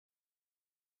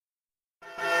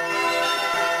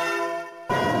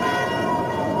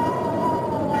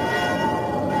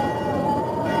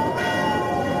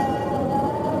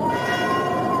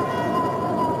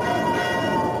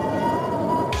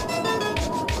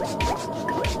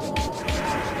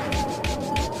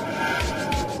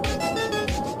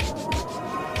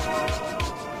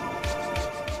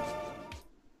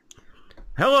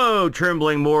Hello,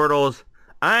 trembling mortals.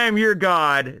 I am your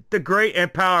god, the great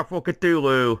and powerful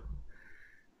Cthulhu,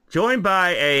 joined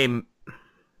by a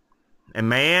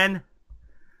man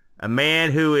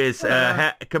who is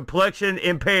complexion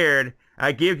impaired.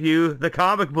 I give you the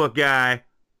comic book guy.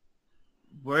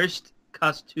 Worst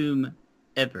costume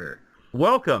ever.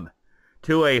 Welcome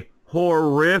to a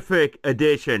horrific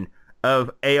edition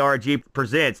of ARG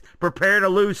Presents. Prepare to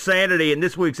lose sanity in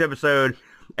this week's episode.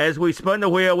 As we spin the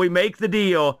wheel, we make the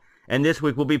deal, and this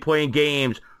week we'll be playing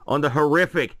games on the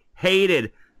horrific,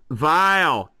 hated,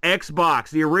 vile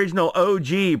Xbox, the original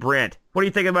OG, Brent. What do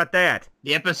you think about that?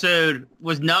 The episode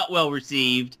was not well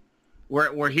received.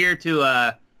 We're here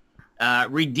to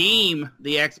redeem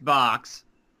the Xbox.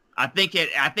 I think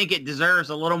it deserves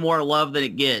a little more love than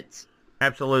it gets.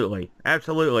 Absolutely.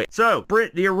 Absolutely. So,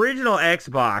 Brent, the original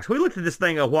Xbox, we looked at this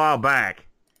thing a while back,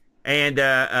 and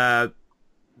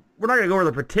we're not going to go over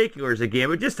the particulars again,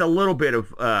 but just a little bit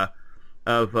of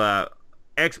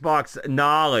Xbox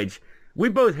knowledge. We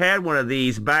both had one of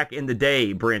these back in the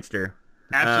day, Brentster.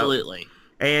 Absolutely.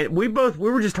 And we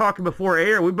were just talking before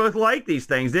air. We both liked these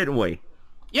things, didn't we?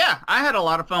 Yeah, I had a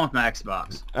lot of fun with my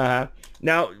Xbox.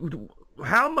 Now,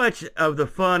 how much of the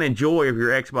fun and joy of your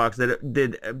Xbox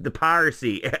did the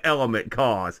piracy element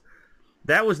cause?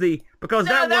 That was that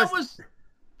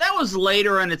was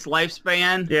later in its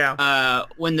lifespan. Yeah.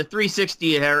 When the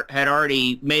 360 had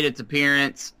already made its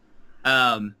appearance,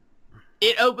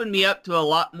 it opened me up to a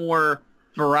lot more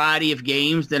variety of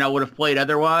games than I would have played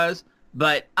otherwise.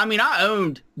 But, I mean, I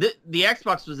owned... The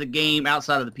Xbox was a game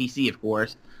outside of the PC, of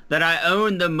course, that I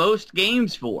owned the most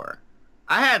games for.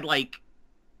 I had, like,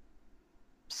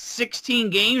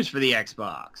 16 games for the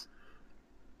Xbox.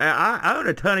 I own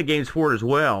a ton of games for it as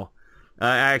well,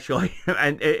 actually.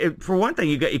 And for one thing,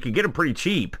 you could get them pretty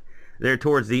cheap there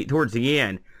towards the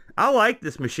end. I like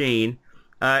this machine.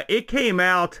 It came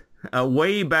out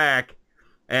way back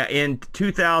in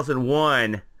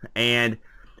 2001 and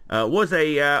was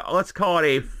a let's call it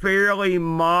a fairly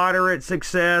moderate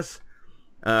success.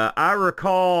 I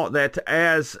recall that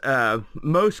as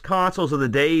most consoles of the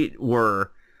day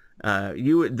were,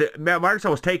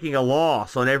 Microsoft was taking a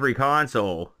loss on every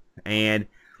console, and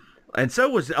so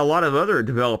was a lot of other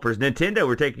developers. Nintendo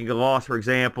were taking a loss, for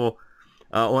example,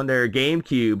 on their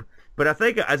GameCube. But I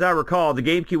think, as I recall, the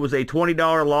GameCube was a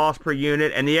 $20 loss per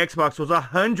unit, and the Xbox was a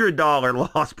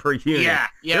 $100 loss per unit. Yeah.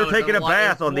 They're taking a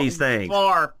bath on these things.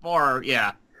 Far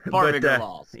bigger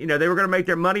loss. They were going to make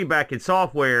their money back in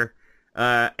software,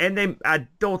 and I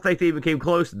don't think they even came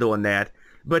close to doing that.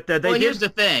 But here's the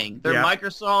thing. They're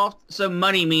Microsoft, so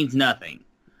money means nothing.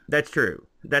 That's true.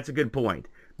 That's a good point.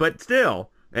 But still,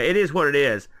 it is what it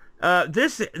is.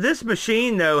 This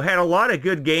machine, though, had a lot of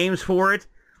good games for it.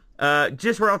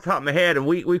 Just right off the top of my head, and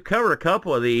we've covered a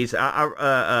couple of these.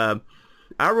 I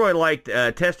really liked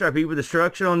Test Drive Evil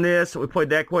Destruction on this. We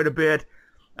played that quite a bit.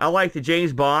 I liked the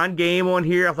James Bond game on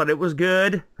here. I thought it was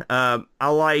good. I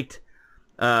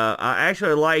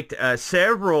actually liked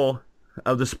several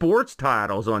of the sports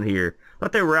titles on here. I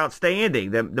thought they were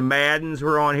outstanding. The Maddens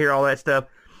were on here, all that stuff.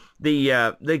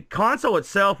 The console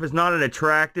itself is not an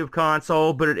attractive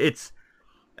console, but it's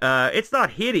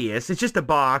not hideous. It's just a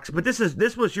box. But this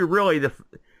was in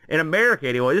America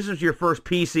anyway. This was your first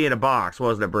PC in a box,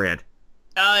 wasn't it, Brent?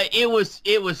 It was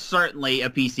certainly a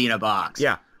PC in a box.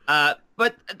 Yeah.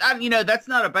 But that's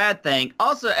not a bad thing.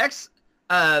 Also,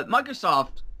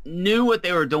 Microsoft knew what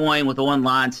they were doing with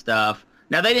online stuff.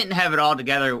 Now, they didn't have it all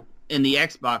together in the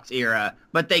Xbox era,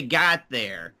 but they got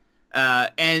there.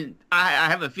 And I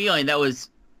have a feeling that was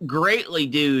greatly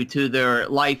due to their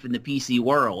life in the PC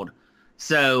world.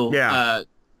 So, yeah.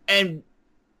 And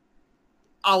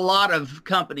a lot of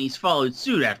companies followed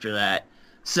suit after that.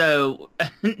 So,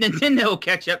 Nintendo will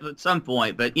catch up at some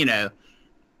point, but, Yeah.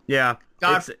 God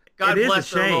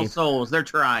bless their little souls. They're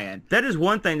trying. That is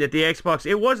one thing that the Xbox,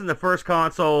 it wasn't the first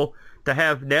console to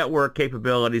have network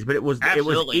capabilities, but it was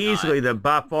easily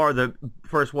by far the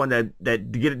first one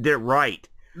that did it right.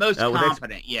 Most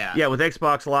competent, yeah. Yeah, with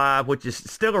Xbox Live, which is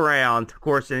still around, of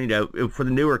course, and, for the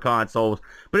newer consoles.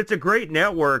 But it's a great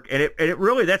network, and it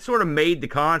really, that sort of made the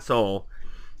console.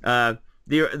 The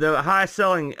highest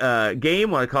selling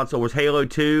game on the console was Halo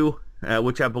 2,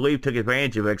 which I believe took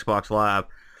advantage of Xbox Live.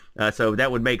 So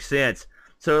that would make sense.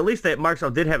 So at least that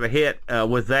Microsoft did have a hit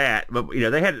with that. But,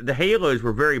 they had the Halos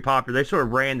were very popular. They sort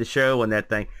of ran the show on that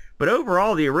thing. But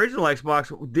overall, the original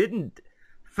Xbox didn't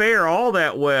fare all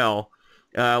that well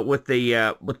with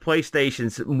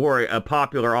PlayStation's more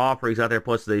popular offerings out there,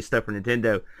 plus the stuff for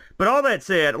Nintendo. But all that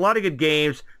said, a lot of good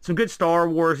games, some good Star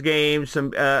Wars games,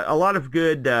 a lot of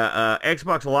good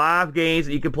Xbox Live games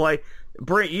that you can play.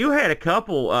 Brent, you had a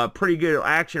couple pretty good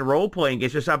action role playing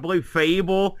games. Just I believe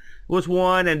Fable was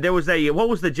one, and there was what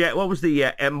was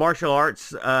the martial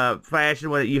arts fashion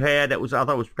one that you had that was I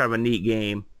thought was kind of a neat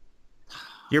game.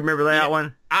 Do you remember that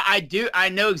one? I do. I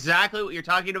know exactly what you're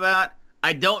talking about.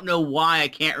 I don't know why I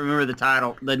can't remember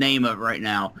the name of it right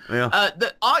now. Yeah.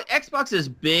 Xbox's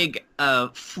big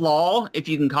flaw, if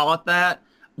you can call it that,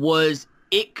 was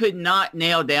it could not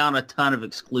nail down a ton of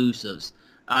exclusives.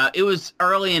 It was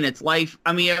early in its life.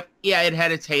 I mean, yeah, it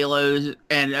had its Halos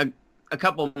and a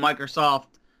couple of Microsoft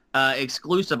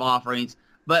exclusive offerings,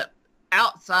 but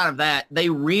outside of that, they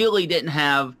really didn't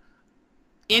have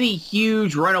any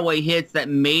huge runaway hits that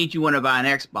made you want to buy an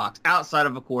Xbox, outside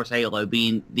of course, Halo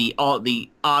being the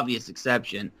obvious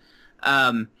exception.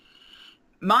 My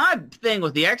thing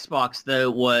with the Xbox,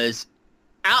 though, was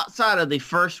outside of the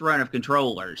first run of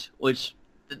controllers, which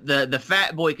the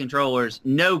Fat Boy controllers,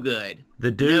 no good.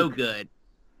 The Duke. No good.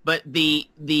 But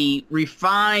the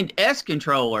refined S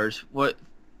controllers,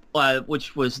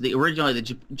 which was originally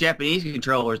the Japanese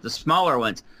controllers, the smaller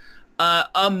ones,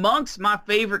 amongst my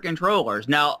favorite controllers.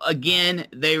 Now, again,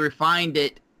 they refined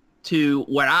it to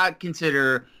what I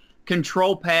consider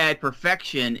control pad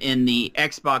perfection in the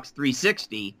Xbox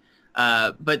 360.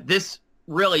 But this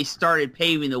really started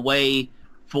paving the way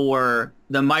for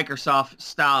the Microsoft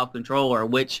style controller,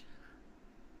 which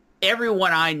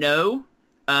everyone I know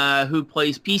who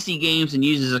plays PC games and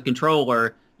uses a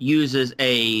controller uses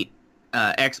a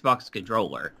Xbox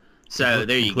controller. So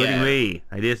there you go. Including me.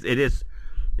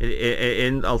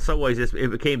 In some ways,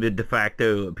 it became the de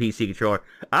facto PC controller.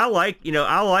 I like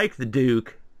the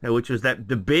Duke, which was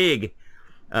the big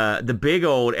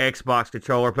old Xbox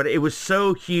controller, but it was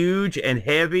so huge and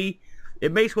heavy.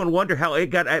 It makes one wonder how it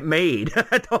got made.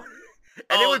 It's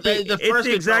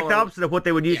the exact opposite of what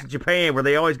they would use in Japan, where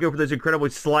they always go for those incredibly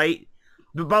slight.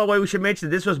 But by the way, we should mention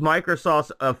this was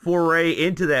Microsoft's foray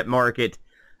into that market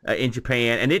in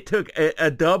Japan, and it took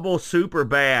a double super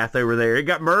bath over there. It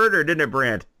got murdered, didn't it,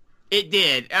 Brent? It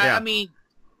did. Yeah. I mean,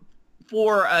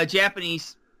 for a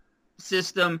Japanese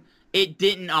system, it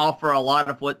didn't offer a lot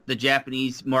of what the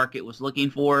Japanese market was looking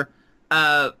for,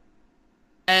 and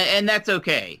that's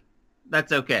okay.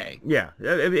 That's okay. Yeah,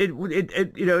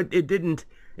 it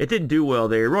didn't do well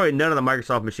there. Really, none of the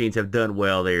Microsoft machines have done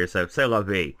well there. So, c'est la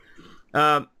vie.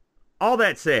 All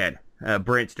that said,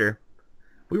 Brentster,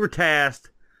 we were tasked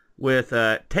with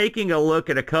taking a look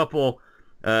at a couple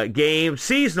games,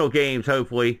 seasonal games,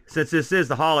 hopefully, since this is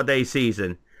the holiday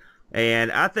season. And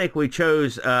I think we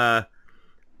chose some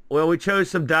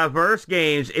diverse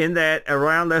games in that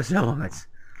around those elements.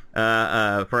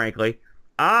 Frankly,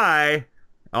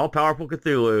 all-powerful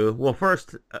Cthulhu will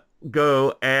first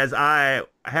go, as I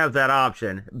have that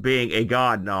option, being a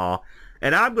god and all.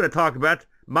 And I'm going to talk about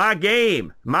my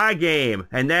game,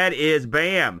 and that is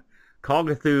BAM! Call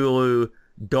of Cthulhu,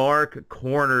 Dark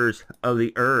Corners of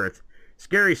the Earth.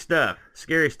 Scary stuff.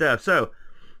 So,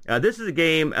 this is a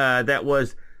game that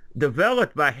was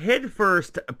developed by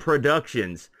Headfirst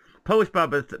Productions, published by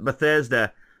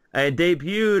Bethesda, and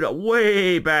debuted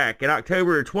way back in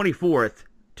October 24th,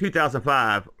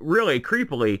 2005. Really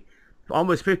creepily,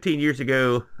 almost 15 years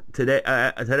ago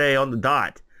today on the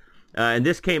dot. And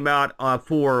this came out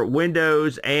for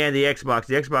Windows and the Xbox.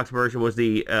 The Xbox version was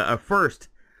the first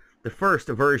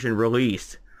version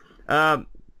released.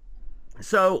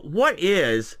 So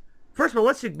first of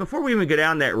all, before we even go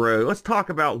down that road, let's talk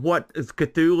about what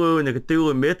Cthulhu and the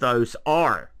Cthulhu mythos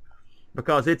are,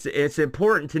 because it's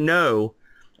important to know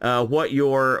what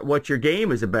your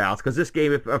game is about, because this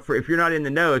game, if you're not in the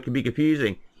know, it can be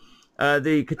confusing.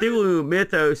 The Cthulhu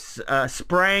mythos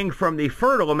sprang from the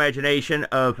fertile imagination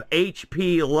of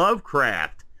H.P.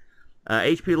 Lovecraft.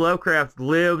 H.P. Lovecraft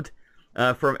lived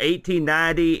from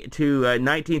 1890 to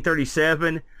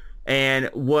 1937 and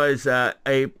was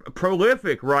a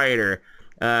prolific writer.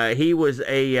 He was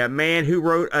a man who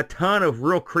wrote a ton of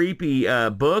real creepy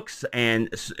books and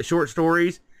short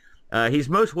stories. He's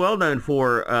most well known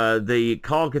for the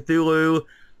Call of Cthulhu.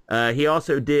 He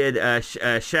also did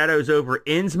Shadows over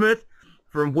Innsmouth,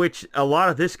 from which a lot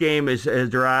of this game is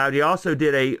derived. He also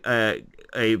did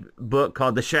a book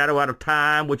called The Shadow Out of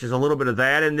Time, which is a little bit of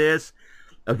that in this.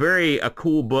 A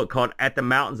cool book called At the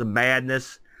Mountains of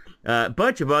Madness. A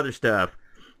bunch of other stuff.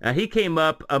 He came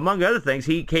up, among other things,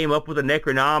 with a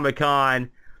Necronomicon.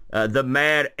 The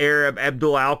mad Arab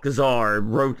Abdul Alcazar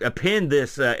penned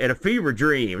this in a fever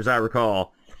dream, as I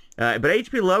recall. But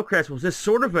H.P. Lovecraft was this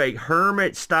sort of a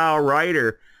hermit-style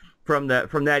writer from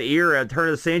that era, turn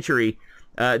of the century.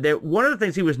 That one of the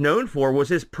things he was known for was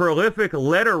his prolific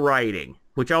letter writing,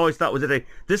 which I always thought was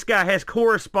this guy has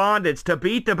correspondence to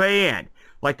beat the band.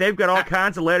 Like they've got all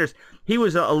kinds of letters. He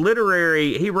was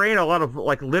he ran a lot of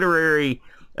like literary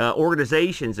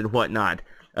organizations and whatnot.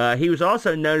 He was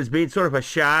also known as being sort of a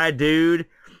shy dude.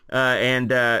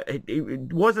 And he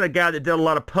wasn't a guy that did a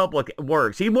lot of public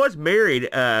works. He was married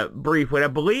briefly. I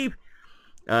believe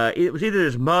it was either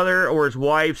his mother or his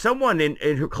wife. Someone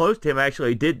in close to him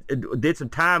actually did some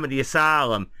time in the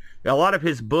asylum. A lot of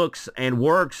his books and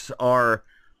works are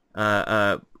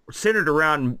centered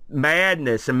around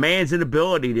madness and man's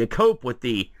inability to cope with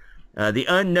the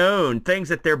unknown, things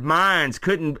that their minds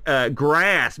couldn't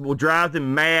grasp will drive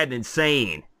them mad and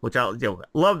insane. Which I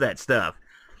love that stuff.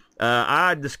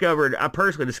 I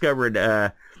personally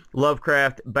discovered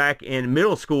Lovecraft back in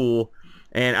middle school,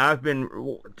 and I've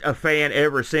been a fan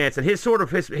ever since. And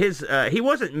he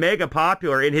wasn't mega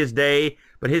popular in his day,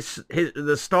 but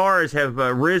the stars have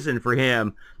risen for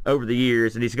him over the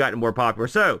years, and he's gotten more popular.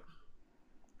 So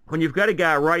when you've got a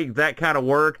guy writing that kind of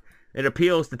work that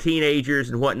appeals to teenagers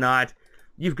and whatnot,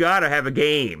 you've got to have a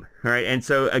game, right? And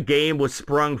so a game was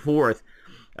sprung forth.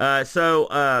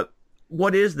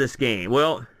 What is this game?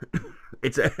 Well,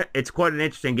 it's quite an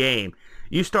interesting game.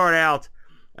 You start out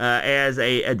as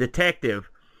a detective,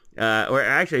 or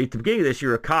actually at the beginning of this,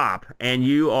 you're a cop, and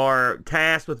you are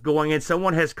tasked with going in.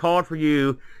 Someone has called for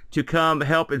you to come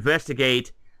help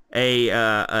investigate a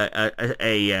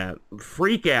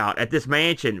freak out at this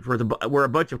mansion where a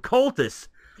bunch of cultists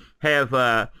have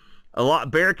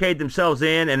barricade themselves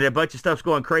in, and a bunch of stuff's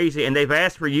going crazy, and they've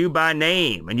asked for you by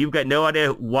name, and you've got no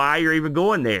idea why you're even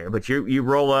going there, but you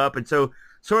roll up. And so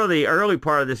sort of the early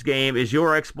part of this game is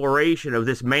your exploration of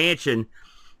this mansion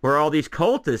where all these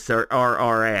cultists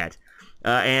are at,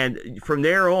 and from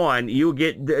there on you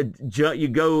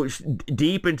go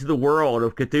deep into the world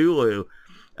of Cthulhu.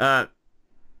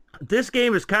 This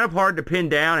game is kind of hard to pin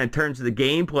down in terms of the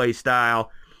gameplay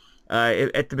style.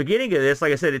 At the beginning of this,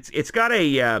 like I said, it's got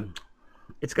a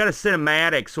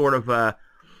cinematic sort of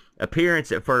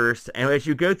appearance at first, and as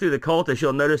you go through the cultists,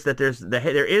 you'll notice that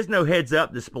there is no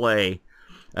heads-up display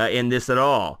in this at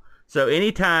all. So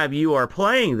anytime you are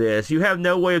playing this, you have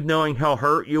no way of knowing how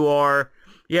hurt you are.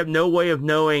 You have no way of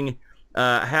knowing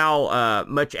how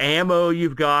much ammo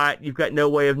you've got. You've got no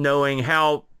way of knowing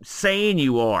how sane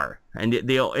you are, and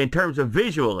in terms of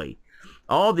visually.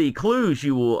 All the clues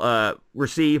you will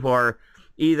receive are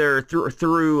either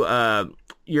through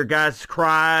your guy's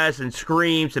cries and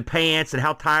screams and pants and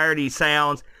how tired he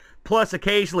sounds. Plus,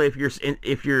 occasionally,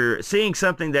 if you're seeing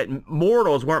something that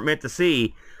mortals weren't meant to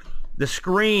see, the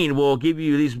screen will give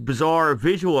you these bizarre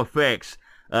visual effects,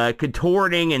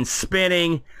 contorting and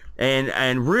spinning,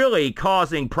 and really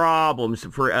causing problems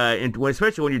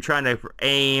especially when you're trying to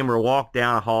aim or walk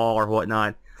down a hall or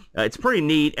whatnot. It's pretty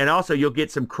neat, and also you'll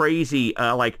get some crazy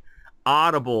like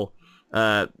audible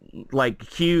like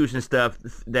cues and stuff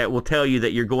that will tell you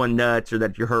that you're going nuts or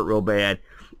that you're hurt real bad.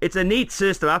 It's a neat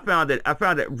system. I found it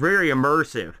very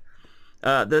immersive.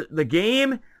 The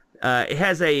game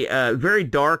has a very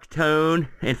dark tone.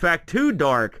 In fact, too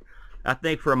dark, I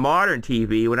think, for a modern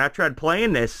TV. When I tried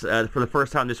playing this for the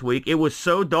first time this week, it was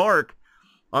so dark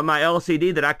on my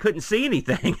LCD that I couldn't see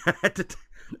anything. I had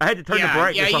to turn the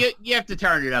brightness off. You have to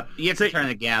turn it up. You have to turn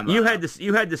the gamma. You had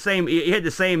the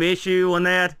same issue on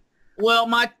that. Well,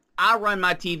 I run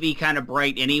my TV kind of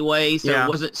bright anyway, so it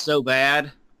wasn't so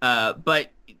bad.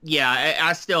 But yeah,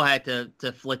 I still had to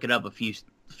flick it up a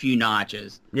few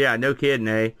notches. Yeah, no kidding,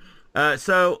 eh?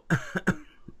 So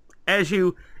as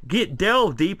you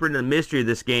delve deeper into the mystery of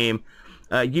this game,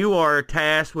 you are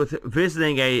tasked with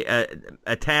visiting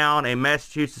a town, a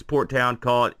Massachusetts port town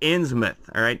called Innsmouth.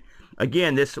 All right.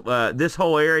 Again, this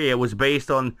whole area was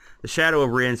based on The Shadow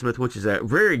over Innsmouth, which is a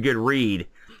very good read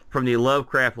from the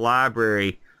Lovecraft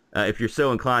Library, if you're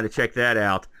so inclined to check that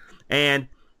out. And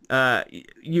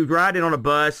you ride in on a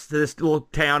bus to this little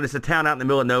town. It's a town out in the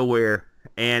middle of nowhere.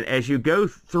 And as you go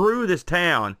through this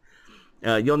town,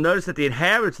 you'll notice that the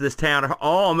inhabitants of this town are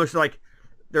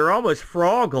they're almost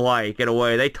frog-like in a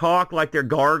way. They talk like they're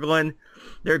gargling.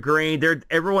 They're green.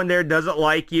 Everyone there doesn't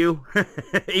like you.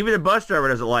 Even the bus driver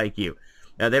doesn't like you.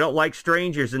 They don't like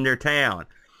strangers in their town.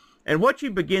 And what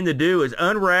you begin to do is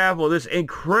unravel this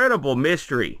incredible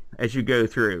mystery as you go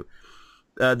through.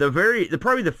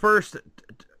 Probably the first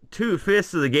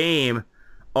 2/5 of the game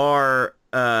are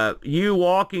you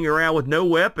walking around with no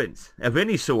weapons of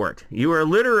any sort. You are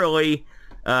literally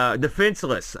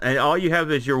defenseless, and all you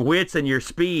have is your wits and your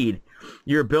speed,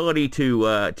 your ability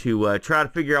to try to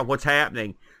figure out what's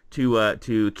happening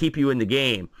to keep you in the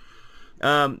game.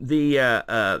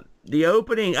 The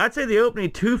opening, I'd say the opening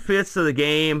 2/5 of the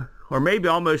game, or maybe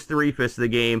almost 3/5 of the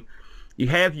game, you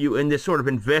have you in this sort of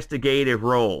investigative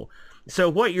role. So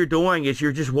what you're doing is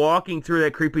you're just walking through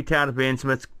that creepy town of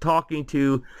Innsmouth, talking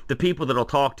to the people that'll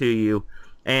talk to you,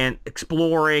 and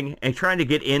exploring and trying to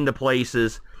get into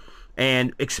places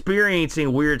and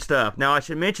experiencing weird stuff. Now, I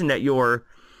should mention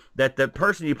that the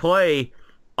person you play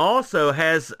also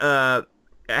has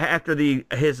after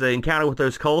his encounter with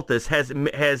those cultists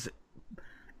has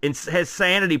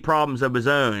sanity problems of his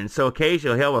own. So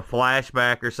occasionally he'll have a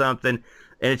flashback or something,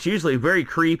 and it's usually very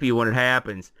creepy when it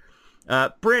happens.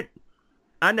 Brent,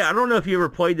 I don't know if you ever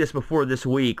played this before this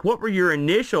week. What were your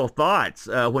initial thoughts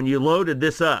when you loaded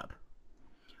this up?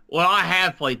 Well, I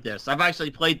have played this. I've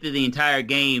actually played through the entire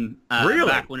game Really?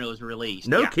 back when it was released.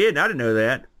 No Yeah. kidding, I didn't know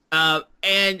that.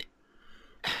 And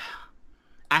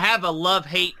I have a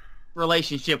love-hate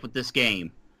relationship with this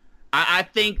game. I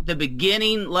think the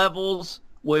beginning levels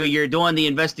where you're doing the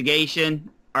investigation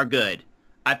are good.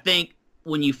 I think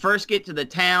when you first get to the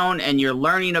town and you're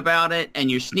learning about it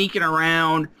and you're sneaking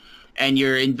around and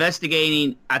you're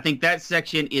investigating, I think that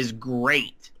section is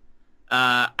great.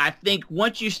 I think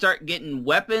once you start getting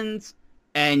weapons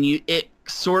and it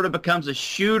sort of becomes a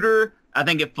shooter, I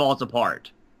think it falls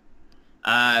apart.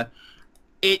 Part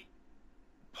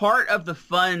of the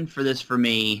fun for this for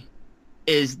me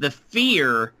is the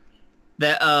fear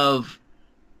of,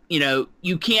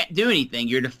 you can't do anything.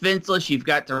 You're defenseless. You've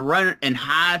got to run and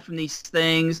hide from these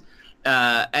things.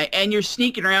 And you're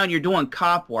sneaking around. You're doing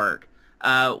cop work.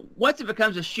 Once it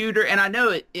becomes a shooter, and I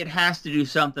know it has to do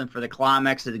something for the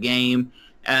climax of the game,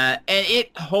 and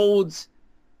it holds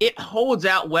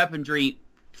out weaponry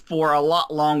for a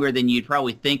lot longer than you'd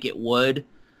probably think it would.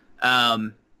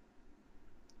 But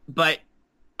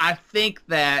I think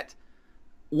that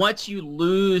once you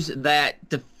lose that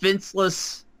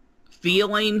defenseless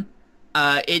feeling,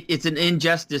 it's an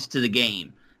injustice to the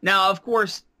game. Now, of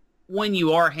course, when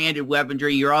you are handed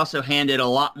weaponry, you're also handed a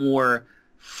lot more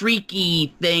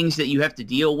freaky things that you have to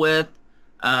deal with.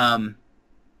 But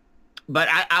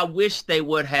I wish they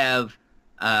would have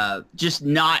just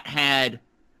not had...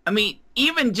 I mean,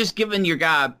 even just giving your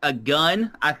guy a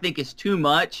gun, I think is too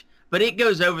much. But it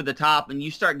goes over the top, and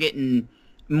you start getting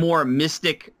more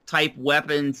mystic-type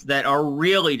weapons that are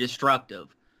really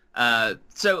destructive.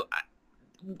 So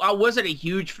I wasn't a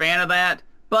huge fan of that,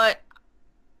 but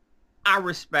I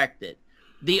respect it.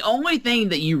 The only thing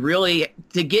that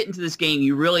to get into this game,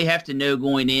 you really have to know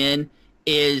going in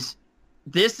is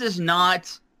it's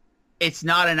not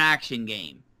an action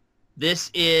game.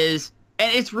 This is,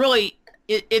 and it's really,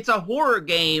 it's a horror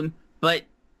game, but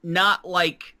not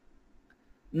like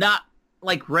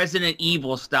Resident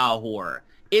Evil style horror.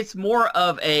 It's more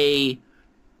of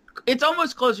it's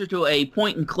almost closer to a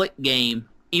point and click game,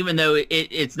 even though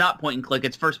it's not point and click,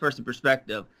 it's first person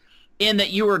perspective, in that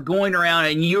you are going around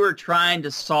and you are trying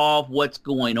to solve what's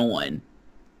going on.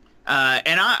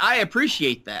 And I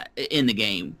appreciate that in the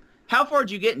game. How far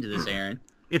did you get into this, Aaron?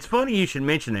 It's funny you should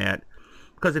mention that,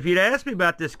 because if you'd asked me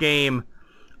about this game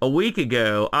a week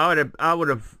ago, I would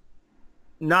have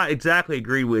not exactly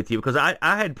agreed with you, because I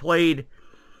had played...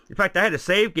 In fact, I had a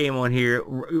save game on here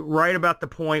right about the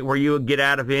point where you would get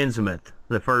out of Innsmouth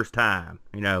the first time,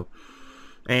 and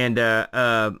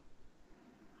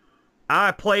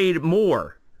I played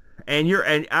more,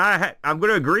 and I'm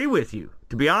going to agree with you.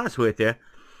 To be honest with you,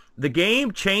 the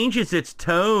game changes its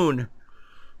tone,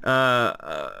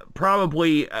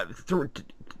 probably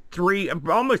three,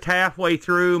 almost halfway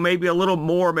through, maybe a little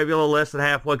more, maybe a little less than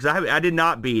halfway, because I did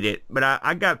not beat it, but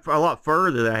I got a lot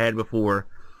further than I had before.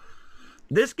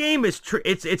 This game is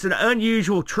it's an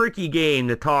unusual, tricky game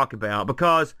to talk about,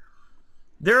 because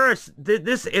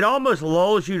it almost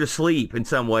lulls you to sleep in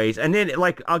some ways. And then,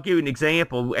 like, I'll give you an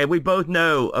example, and we both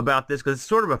know about this because it's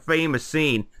sort of a famous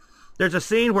scene. There's a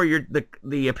scene where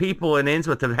the people in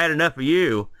Innsmouth have had enough of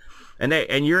you, and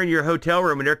you're in your hotel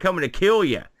room, and they're coming to kill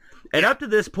you. And up to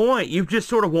this point, you've just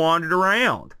sort of wandered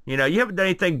around. You haven't done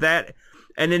anything that...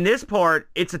 And in this part,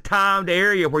 it's a timed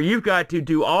area where you've got to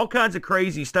do all kinds of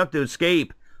crazy stuff to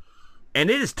escape. And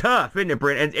it is tough, isn't it,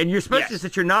 Brent? And you're especially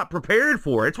that you're not prepared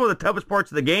for it. It's one of the toughest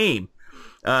parts of the game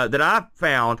that I've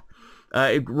found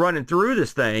running through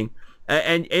this thing.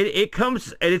 And it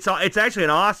comes, and it's actually an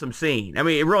awesome scene. I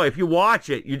mean, really, if you watch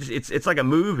it, it's like a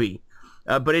movie.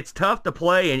 But it's tough to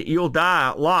play, and you'll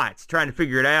die lots trying to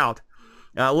figure it out.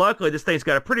 Luckily, this thing's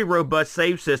got a pretty robust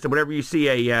save system. Whenever you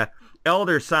see a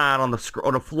elder sign on the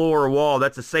floor or wall,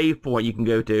 that's a save point you can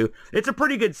go to. It's a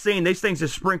pretty good scene. These things are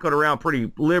sprinkled around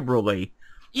pretty liberally.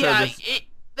 Yeah,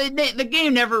 the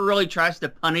game never really tries to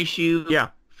punish you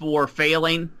for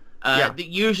failing.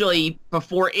 Usually,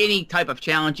 before any type of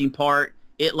challenging part,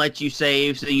 it lets you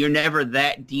save, so you're never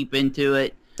that deep into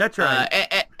it. That's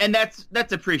right. And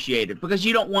that's appreciated, because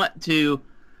you don't want to...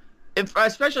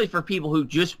 especially for people who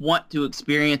just want to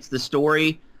experience the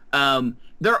story.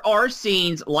 There are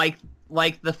scenes like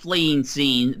the fleeing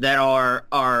scene that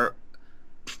are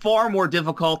far more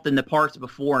difficult than the parts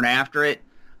before and after it.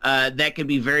 That can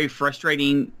be very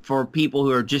frustrating for people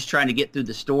who are just trying to get through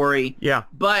the story. Yeah.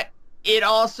 But it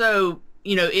also,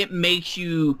 it makes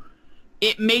you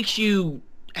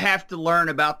have to learn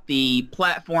about the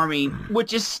platforming,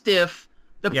 which is stiff.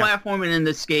 The platforming in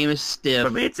this game is stiff. I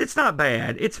mean, it's not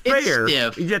bad. It's fair.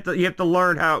 It's stiff. You have to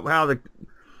learn how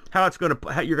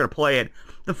you're gonna play it.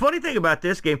 The funny thing about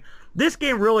this game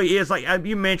really is, like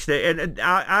you mentioned it, and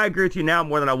I agree with you now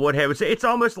more than I would have. It's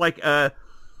almost like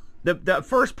the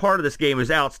first part of this game is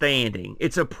outstanding.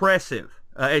 It's oppressive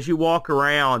as you walk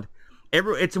around.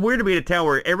 It's weird to be in a town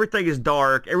where everything is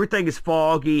dark, everything is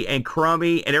foggy and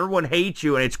crummy, and everyone hates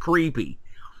you, and it's creepy,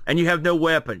 and you have no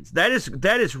weapons. That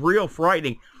is real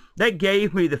frightening. That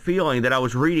gave me the feeling that I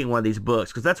was reading one of these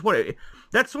books, because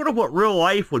that's sort of what real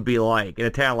life would be like in a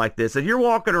town like this. If you're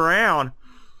walking around,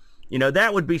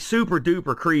 that would be super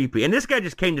duper creepy. And this guy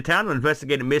just came to town to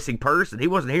investigate a missing person. He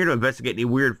wasn't here to investigate any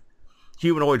weird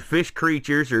humanoid fish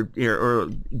creatures or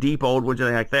deep old ones or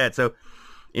anything like that. So,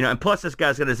 and plus this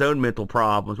guy's got his own mental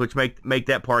problems, which make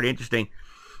that part interesting.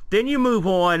 Then you move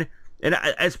on, and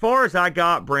as far as I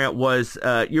got, Brent, was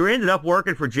you ended up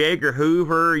working for J. Edgar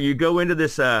Hoover. You go into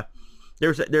this.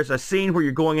 There's a scene where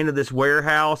you're going into this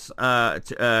warehouse,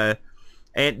 and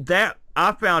that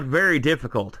I found very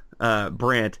difficult,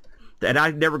 Brent. And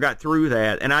I never got through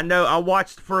that. And I know I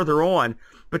watched further on,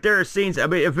 but there are scenes. I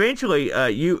mean, eventually,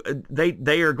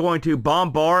 they are going to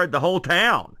bombard the whole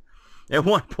town at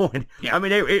one point. Yeah. I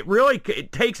mean,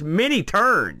 it takes many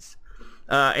turns,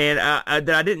 and that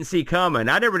I didn't see coming.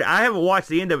 I haven't watched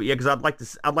the end of it yet, because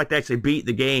I'd like to actually beat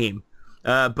the game.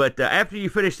 But after you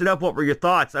finished it up, what were your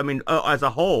thoughts? I mean, as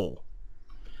a whole.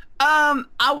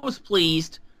 I was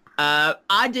pleased.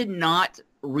 I did not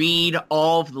read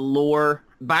all of the lore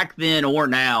back then or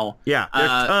now. Yeah, there's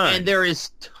tons. And there is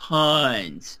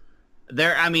tons.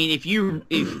 I mean, if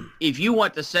you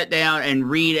want to sit down and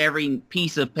read every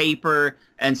piece of paper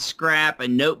and scrap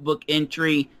and notebook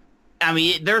entry, I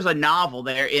mean, there's a novel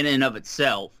there in and of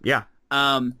itself. Yeah.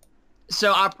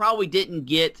 So I probably didn't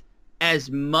get as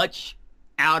much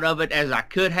out of it as I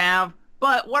could have,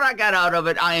 but what I got out of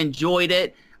it, I enjoyed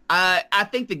it. I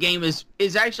think the game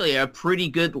is actually a pretty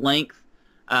good length.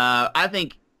 I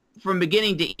think from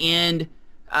beginning to end,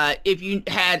 if you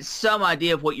had some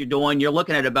idea of what you're doing, you're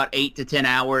looking at about 8 to 10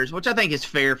 hours, which I think is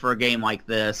fair for a game like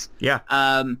this. Yeah.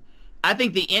 I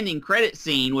think the ending credit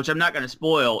scene, which I'm not going to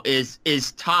spoil, is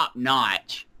top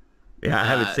notch. Yeah, I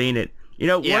haven't seen it.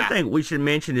 One thing we should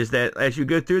mention is that as you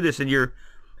go through this and you're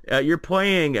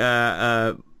playing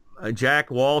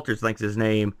Jack Walters, I think's his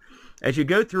name. As you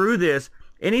go through this,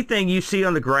 anything you see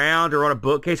on the ground or on a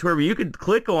bookcase, wherever, you can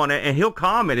click on it and he'll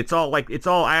comment. It's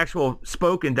all actual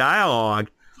spoken dialogue.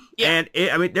 Yeah.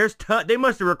 And they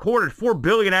must have recorded 4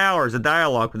 billion hours of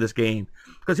dialogue for this game,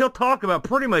 because he'll talk about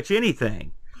pretty much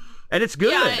anything, and it's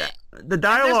good. Yeah, the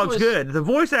dialogue's good. The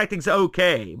voice acting's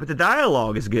okay, but the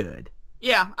dialogue is good.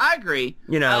 Yeah, I agree.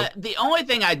 The only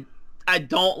thing I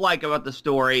don't like about the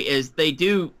story is they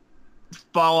do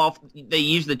fall off. They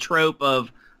use the trope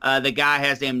of the guy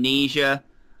has amnesia.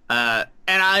 And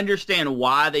I understand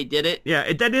why they did it.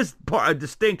 Yeah, that is a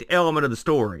distinct element of the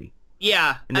story.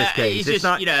 Yeah. In this case. It's just,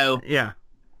 not, yeah.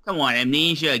 Come on,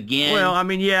 amnesia again. Well, I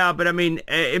mean, yeah, but I mean,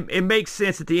 it makes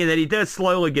sense at the end that he does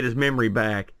slowly get his memory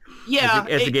back. Yeah,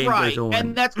 as the game goes on.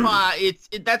 And that's why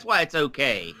it's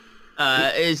okay.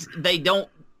 Is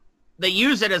they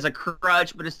use it as a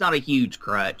crutch, but it's not a huge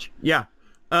crutch. Yeah.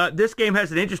 This game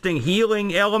has an interesting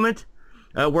healing element.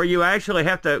 Where you actually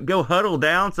have to go huddle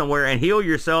down somewhere and heal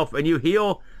yourself, and you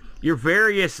heal your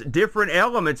various different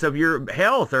elements of your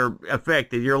health are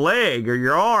affected, your leg or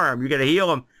your arm. You got to heal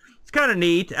them. It's kind of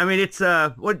neat. I mean, it's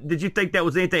what did you think that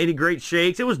was any great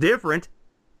shakes? It was different.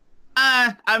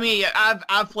 I mean,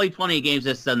 I've played plenty of games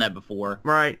that's done that before.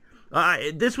 Right.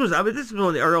 This was one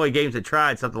of the early games that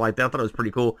tried something like that. I thought it was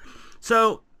pretty cool.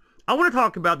 So I want to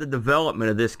talk about the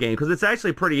development of this game, because it's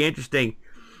actually pretty interesting.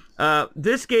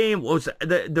 This game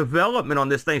the development on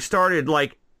this thing started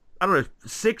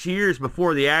 6 years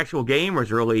before the actual game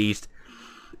was released,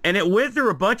 and it went through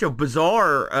a bunch of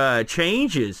bizarre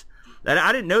changes that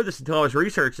I didn't know this until I was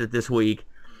researching it this week.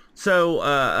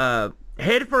 So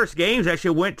Headfirst Games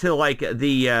actually went to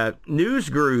the news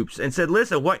groups and said,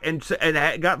 listen,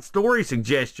 and got story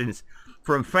suggestions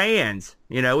from fans,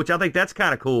 which I think that's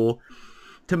kind of cool,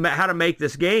 to how to make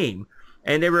this game.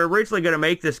 And they were originally going to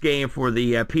make this game for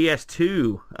the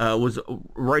PS2, was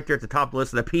right there at the top of the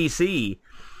list of the PC.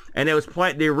 and it was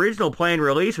the original planned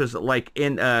release was like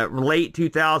in late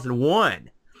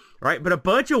 2001, right? But a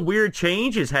bunch of weird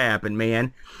changes happened,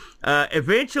 man.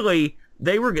 Eventually,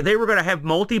 they were going to have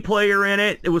multiplayer in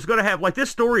it. It was going to have, like, this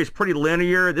story is pretty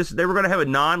linear. They were going to have a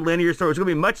non-linear story. It was going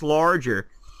to be much larger.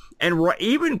 And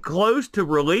even close to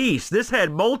release, this had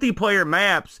multiplayer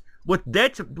maps with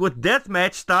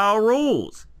deathmatch style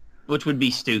rules. Which would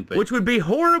be stupid. Which would be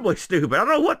horribly stupid. I don't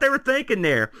know what they were thinking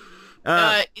there.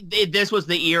 This was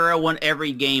the era when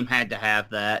every game had to have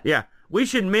that. Yeah. We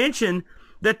should mention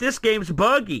that this game's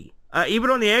buggy. Even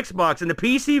on the Xbox, and the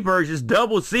PC version is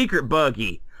double secret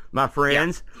buggy, my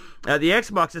friends. Yeah. The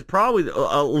Xbox is probably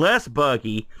less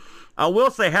buggy. I will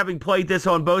say, having played this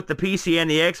on both the PC and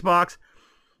the Xbox,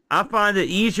 I find it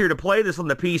easier to play this on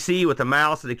the PC with the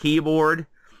mouse and the keyboard.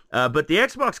 But the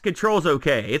Xbox controls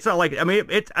okay. It's not like, I mean,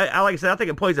 like I said, I think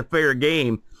it plays a fair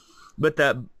game. But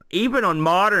even on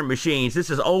modern machines, this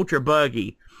is ultra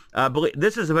buggy.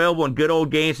 This is available in Good Old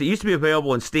Games. It used to be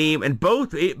available in Steam, and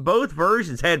both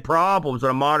versions had problems on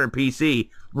a modern PC.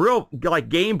 Real, like,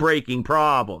 game-breaking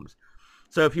problems.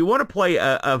 So if you want to play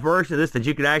a version of this that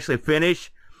you can actually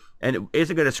finish and it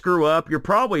isn't going to screw up, you're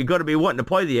probably going to be wanting to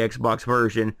play the Xbox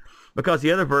version because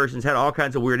the other versions had all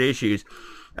kinds of weird issues.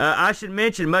 I should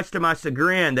mention, much to my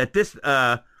chagrin, that this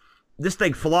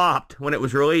thing flopped when it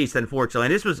was released, unfortunately.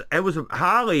 And it was a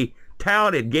highly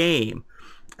touted game,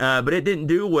 but it didn't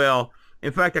do well.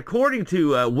 In fact, according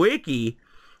to Wiki,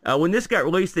 when this got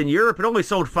released in Europe, it only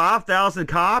sold 5,000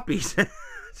 copies.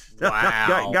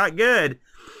 Wow. got good.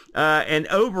 And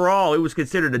overall, it was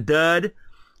considered a dud.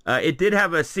 It did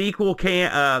have a sequel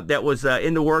that was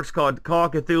in the works called Call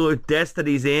of Cthulhu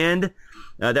Destiny's End.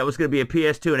 That was going to be a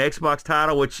PS2 and Xbox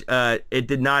title, which it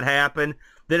did not happen.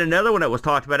 Then another one that was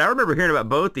talked about, I remember hearing about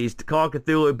both these, Call of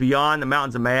Cthulhu Beyond the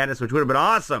Mountains of Madness, which would have been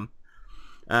awesome.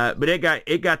 But it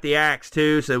got the axe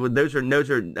too, so those are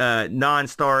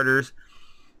non-starters.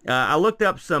 I looked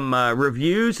up some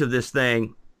reviews of this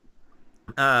thing.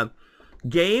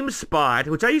 GameSpot,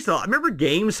 which I remember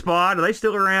GameSpot, are they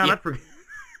still around? Yeah.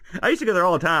 I used to go there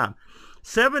all the time.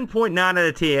 7.9 out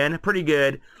of 10, pretty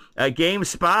good.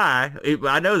 GameSpy,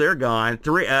 I know they're gone.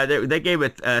 They gave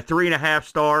it 3.5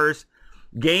 stars.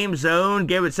 GameZone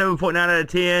gave it 7.9 out of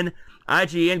 10.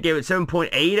 IGN gave it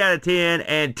 7.8 out of 10.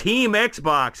 And Team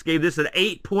Xbox gave this an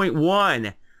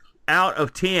 8.1 out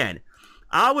of 10.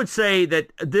 I would say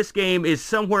that this game is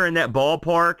somewhere in that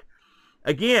ballpark.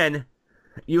 Again,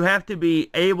 you have to be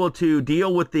able to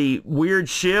deal with the weird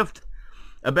shift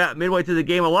about midway through the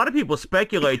game. A lot of people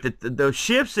speculate that those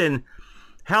shifts in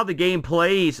how the game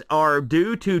plays are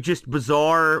due to just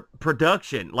bizarre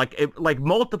production, like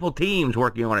multiple teams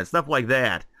working on it, stuff like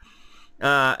that. You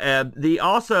have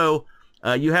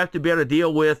to be able to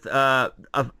deal with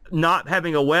not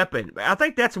having a weapon. I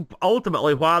think that's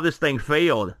ultimately why this thing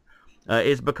failed,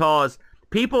 is because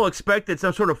people expected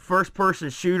some sort of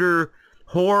first-person shooter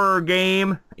horror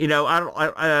game,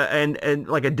 and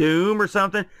like a Doom or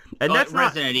something, and that's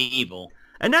not Resident Evil.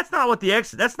 And that's not what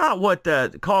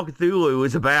Call of Cthulhu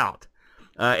is about,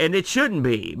 and it shouldn't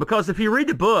be, because if you read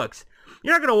the books,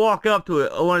 you're not going to walk up to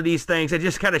one of these things and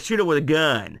just kind of shoot it with a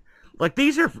gun. Like,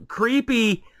 these are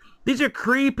creepy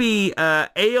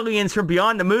aliens from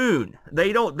beyond the moon.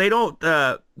 They don't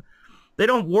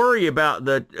worry about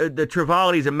the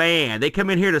trivialities of man. They come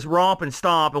in here to romp and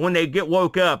stomp, and when they get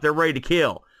woke up, they're ready to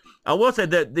kill. I will say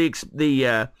that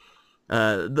the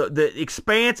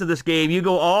expanse of this game, you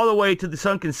go all the way to the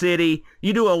Sunken City.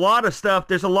 You do a lot of stuff.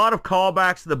 There's a lot of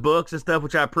callbacks to the books and stuff,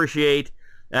 which I appreciate.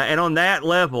 And on that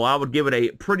level, I would give it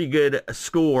a pretty good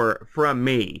score from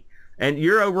me. And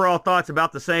your overall thoughts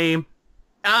about the same?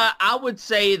 I would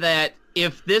say that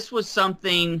if this was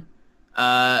something,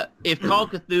 if Call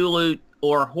of Cthulhu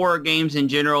or horror games in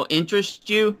general interest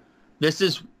you, this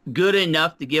is good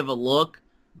enough to give a look.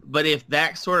 But if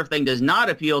that sort of thing does not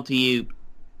appeal to you,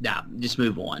 nah, just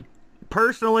move on.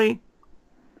 Personally,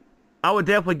 I would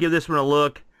definitely give this one a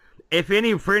look. For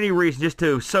any reason, just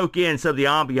to soak in some of the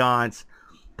ambiance.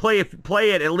 Play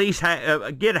it at least,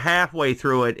 get halfway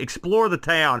through it. Explore the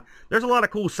town. There's a lot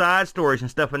of cool side stories and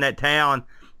stuff in that town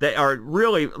that are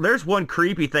really, there's one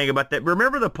creepy thing about that.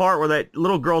 Remember the part where that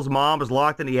little girl's mom was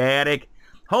locked in the attic?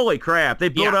 Holy crap. They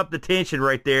built up the tension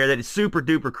right there. That is super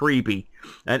duper creepy.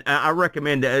 And I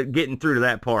recommend getting through to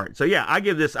that part. So yeah, I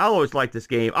always like this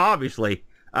game. Obviously,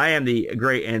 I am the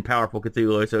great and powerful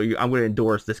Cthulhu, so I'm going to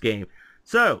endorse this game.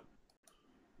 So,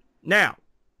 now,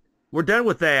 we're done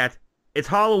with that. It's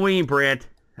Halloween, Brent.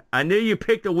 I knew you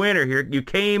picked a winner here. You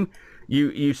came,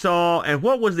 you saw, and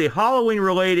what was the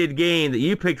Halloween-related game that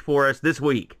you picked for us this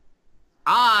week?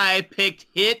 I picked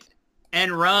Hit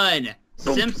and Run.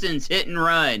 Simpsons Hit and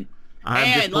Run. I'm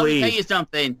and let me tell displeased. you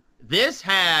something. This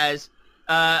has,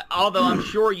 although I'm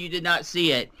sure you did not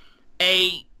see it,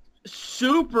 a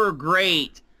super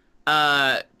great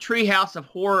Treehouse of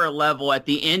Horror level at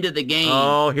the end of the game.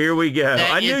 Oh, here we go.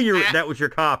 That I knew is that was your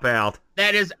cop out.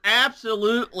 That is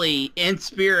absolutely in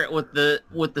spirit with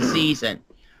the season.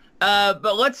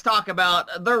 But let's talk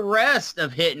about the rest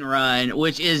of Hit and Run,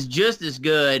 which is just as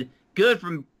good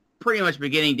from pretty much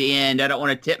beginning to end. I don't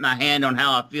want to tip my hand on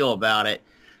how I feel about it.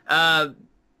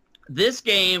 This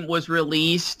game was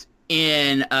released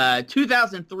in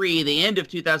 2003, the end of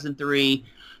 2003,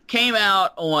 came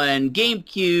out on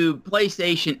GameCube,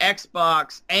 PlayStation,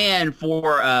 Xbox, and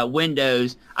for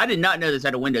Windows. I did not know this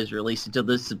had a Windows release until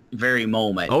this very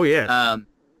moment. Oh, yeah.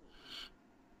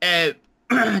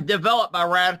 Developed by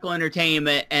Radical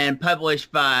Entertainment and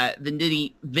published by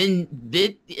Vivendi.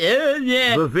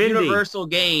 Universal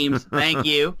Games. Thank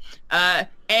you.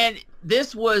 And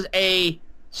this was a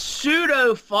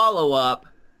pseudo follow-up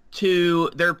to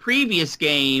their previous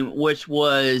game, which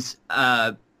was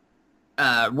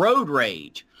Road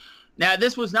Rage. Now,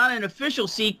 this was not an official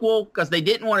sequel because they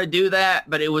didn't want to do that,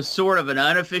 but it was sort of an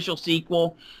unofficial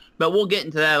sequel. But we'll get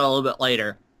into that a little bit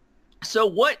later. So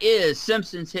what is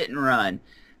Simpsons Hit and Run?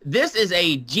 This is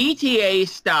a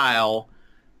GTA-style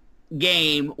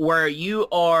game where you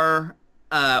are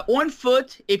on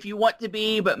foot if you want to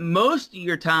be, but most of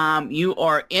your time you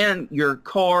are in your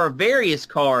car, various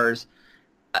cars,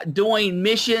 doing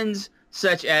missions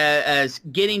such as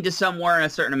getting to somewhere in a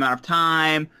certain amount of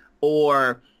time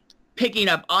or picking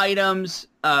up items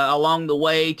along the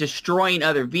way, destroying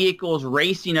other vehicles,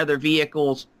 racing other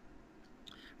vehicles.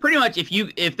 Pretty much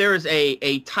if there's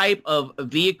a type of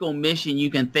vehicle mission you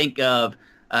can think of,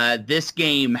 this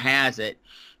game has it.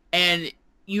 And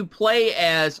you play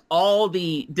as all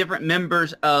the different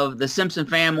members of the Simpson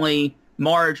family,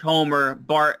 Marge, Homer,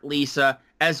 Bart, Lisa,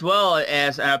 as well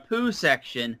as a Pooh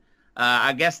section.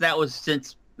 I guess that was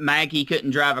since Maggie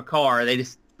couldn't drive a car.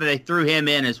 They threw him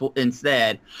in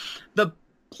instead. The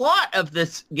plot of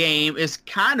this game is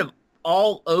kind of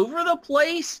all over the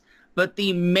place, but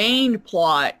the main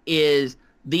plot is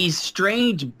these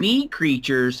strange bee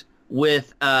creatures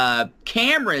with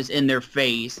cameras in their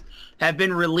face have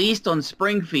been released on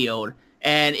Springfield,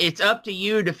 and it's up to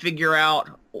you to figure out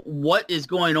what is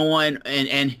going on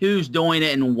and who's doing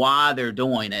it and why they're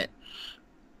doing it.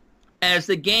 As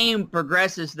the game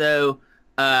progresses, though,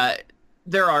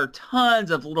 there are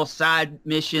tons of little side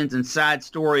missions and side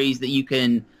stories that you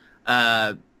can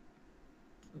find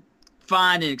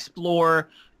and explore,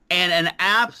 and an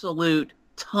absolute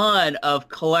ton of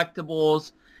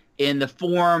collectibles in the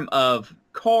form of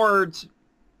cards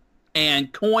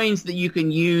and coins that you can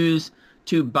use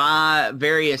to buy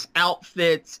various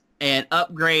outfits and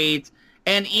upgrades,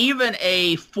 and even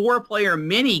a 4-player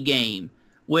mini game,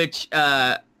 which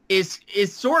is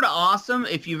sort of awesome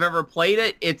if you've ever played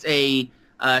it. It's a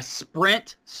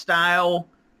sprint style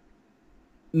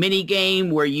mini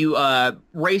game where you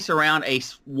race around a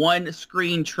one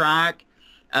screen track,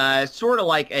 sort of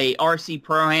like a RC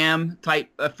Pro-Am type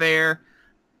affair.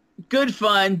 Good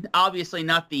fun. Obviously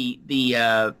not the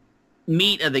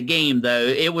meat of the game, though.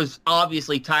 It was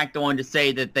obviously tacked on to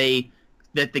say that the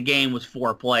game was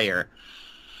 4-player.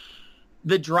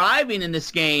 The driving in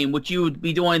this game, which you would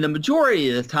be doing the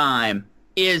majority of the time,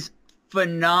 is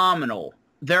phenomenal.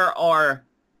 There are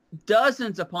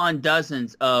dozens upon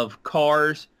dozens of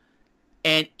cars,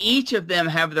 and each of them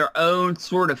have their own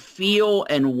sort of feel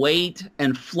and weight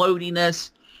and floatiness,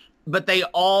 but they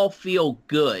all feel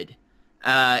good.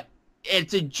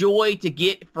 It's a joy to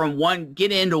get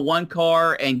into one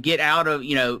car and get out of,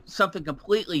 something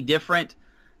completely different.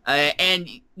 And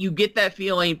you get that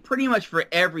feeling pretty much for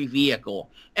every vehicle.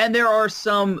 And there are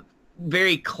some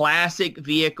very classic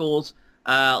vehicles,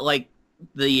 like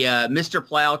the Mr.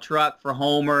 Plow truck for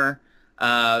Homer.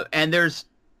 And there's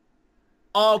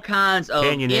all kinds of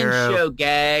in-show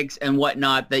gags and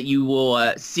whatnot that you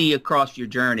will see across your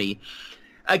journey.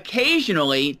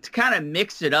 Occasionally, to kind of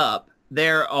mix it up,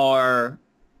 there are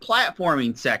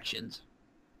platforming sections.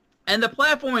 And the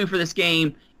platforming for this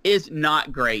game is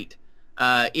not great.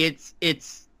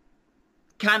 It's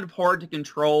kind of hard to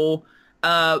control,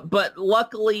 but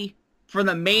luckily for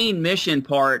the main mission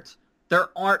parts, there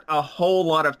aren't a whole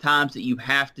lot of times that you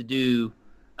have to do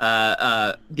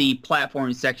the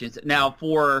platforming sections. Now,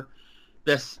 for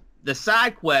the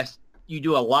side quest, you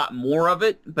do a lot more of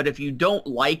it, but if you don't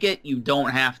like it, you don't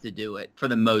have to do it for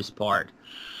the most part.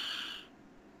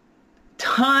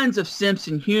 Tons of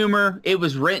Simpson humor. It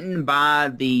was written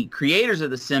by the creators of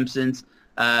The Simpsons.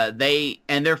 They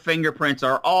and their fingerprints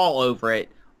are all over it.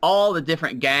 all the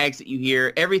different gags that you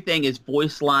hear. Everything is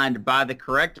voice lined by the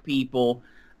correct people.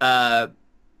 And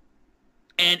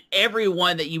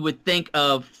everyone that you would think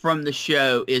of from the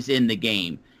show is in the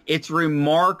game. It's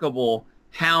remarkable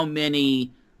how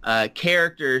many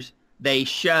characters they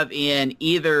shove in,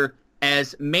 either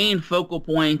as main focal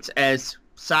points, as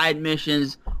side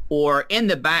missions, or in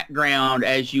the background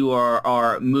as you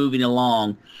are moving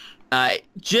along.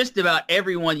 Just about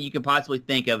everyone you can possibly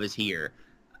think of is here.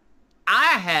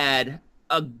 I had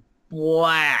a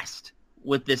blast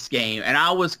with this game, and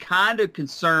I was kind of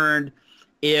concerned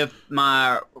if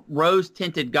my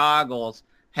rose-tinted goggles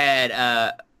had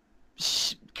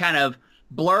kind of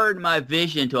blurred my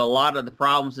vision to a lot of the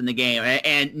problems in the game.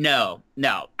 And no,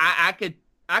 I could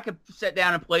sit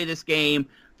down and play this game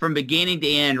from beginning to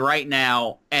end right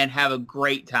now and have a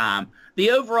great time. The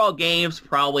overall game's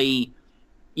probably,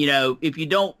 if you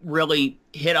don't really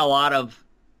hit a lot of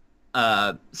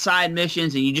side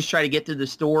missions and you just try to get through the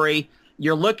story,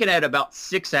 you're looking at about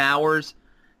 6 hours.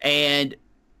 And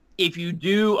if you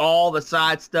do all the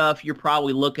side stuff, you're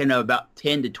probably looking at about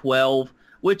 10 to 12,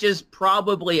 which is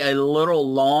probably a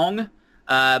little long.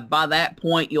 By that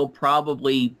point, you'll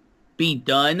probably be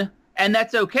done. And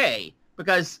that's okay,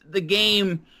 because the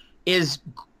game is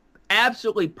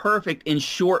absolutely perfect in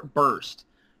short bursts.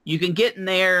 You can get in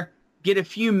there, get a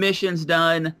few missions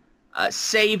done,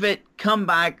 save it, come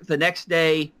back the next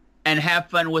day, and have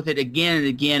fun with it again and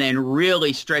again, and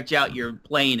really stretch out your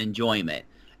playing enjoyment.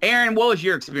 Aaron, what was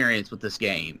your experience with this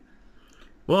game?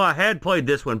 Well, I had played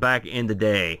this one back in the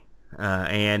day,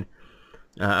 and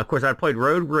of course I played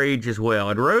Road Rage as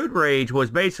well. And Road Rage was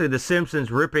basically The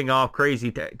Simpsons ripping off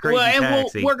Crazy Taxi.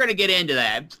 We're going to get into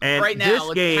that and right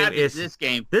now. This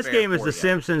game is The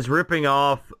Simpsons ripping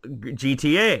off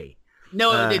GTA.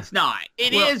 No, it's not.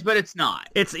 It is, but it's not.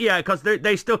 It's because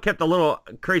they still kept a little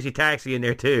Crazy Taxi in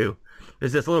there too.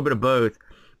 There's just a little bit of both.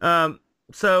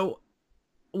 So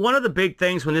one of the big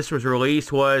things when this was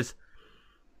released was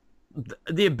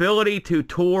the ability to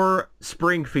tour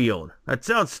Springfield. That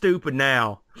sounds stupid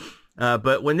now,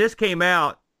 but when this came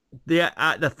out,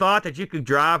 the thought that you could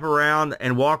drive around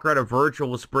and walk around a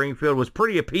virtual Springfield was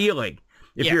pretty appealing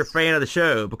if you're a fan of the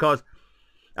show. Because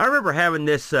I remember having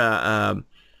this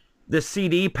this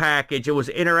CD package. It was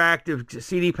interactive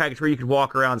CD package where you could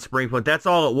walk around Springfield. That's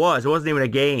all it was. It wasn't even a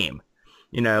game.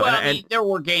 Well, and there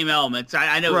were game elements.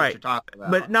 I know what you're talking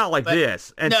about, but not like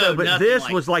this. And this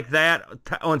was like that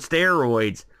on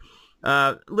steroids.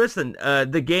 Listen,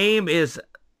 the game is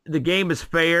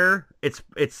fair. It's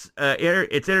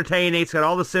entertaining. It's got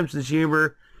all the Simpsons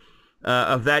humor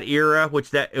of that era,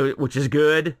 which is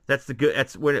good.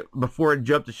 That's when before it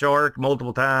jumped the shark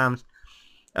multiple times.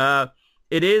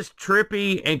 It is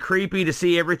trippy and creepy to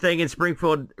see everything in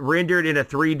Springfield rendered in a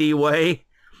 3D way.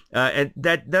 And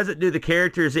that doesn't do the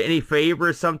characters any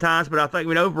favors sometimes, but I think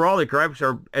overall the graphics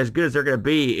are as good as they're going to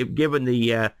be, given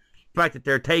the fact that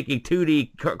they're taking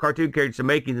 2D cartoon characters and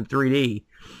making them 3D.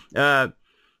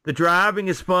 The driving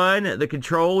is fun. The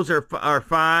controls are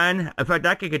fine. In fact,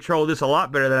 I can control this a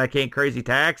lot better than I can Crazy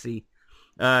Taxi.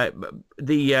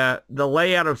 The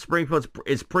layout of Springfield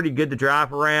is pretty good to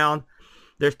drive around.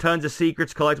 There's tons of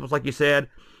secrets, collectibles, like you said.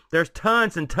 There's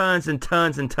tons and tons and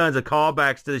tons and tons of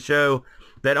callbacks to the show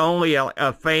that only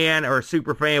a fan or a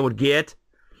super fan would get,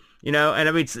 and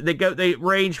I mean they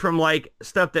range from like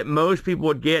stuff that most people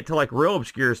would get to like real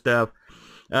obscure stuff,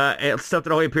 and stuff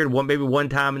that only appeared maybe one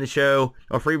time in the show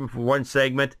or even for one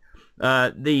segment.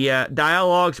 The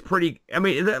dialogue's pretty. I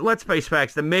mean, let's face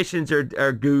facts. The missions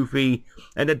are goofy,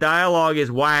 and the dialogue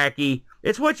is wacky.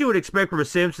 It's what you would expect from a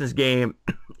Simpsons game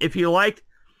if you liked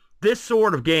this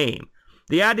sort of game.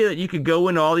 The idea that you could go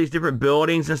into all these different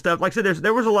buildings and stuff, like I said,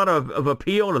 there was a lot of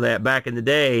appeal to that back in the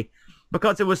day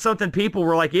because it was something people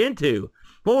were like into.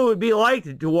 What would it be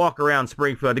like to walk around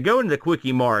Springfield, to go into the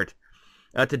Quickie Mart,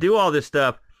 to do all this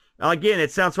stuff? Again,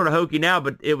 it sounds sort of hokey now,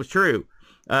 but it was true.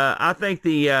 I think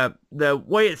the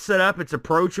way it's set up, it's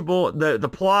approachable. The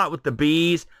plot with the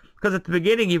bees, because at the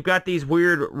beginning you've got these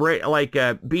weird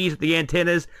bees with the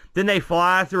antennas, then they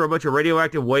fly through a bunch of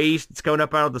radioactive waste that's coming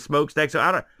up out of the smokestack.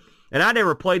 So I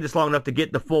never played this long enough to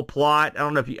get the full plot. I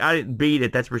don't know if I didn't beat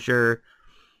it, that's for sure.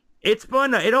 It's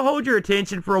fun. It'll hold your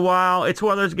attention for a while. It's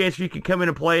one of those games where you can come in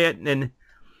and play it and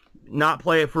not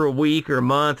play it for a week or a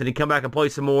month and then come back and play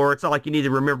some more. It's not like you need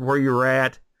to remember where you were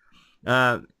at.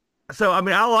 So, I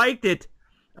mean, I liked it.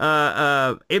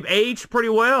 It aged pretty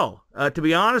well, to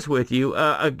be honest with you.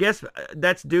 I guess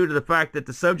that's due to the fact that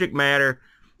the subject matter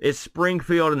is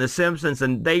Springfield and The Simpsons,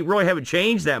 and they really haven't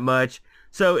changed that much.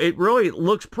 So it really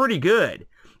looks pretty good.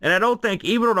 And I don't think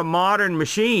even on a modern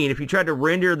machine, if you tried to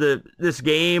render this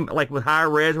game like with high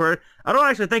res, where I don't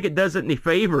actually think it does it any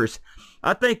favors.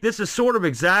 I think this is sort of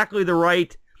exactly the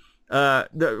right.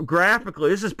 Graphically,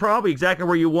 this is probably exactly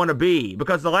where you want to be,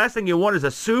 because the last thing you want is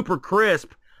a super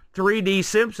crisp 3D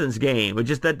Simpsons game. It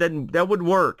just that wouldn't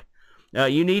work.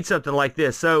 You need something like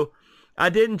this. So I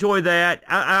did enjoy that.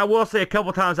 I will say a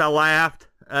couple times I laughed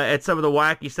at some of the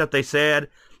wacky stuff they said.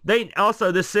 They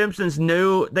also, the Simpsons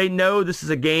know this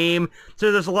is a game,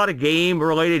 so there's a lot of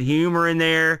game-related humor in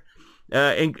there.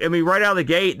 And I mean, right out of the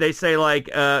gate, they say like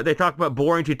they talk about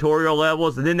boring tutorial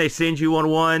levels, and then they send you on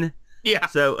one. Yeah.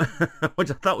 So, which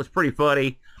I thought was pretty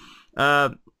funny.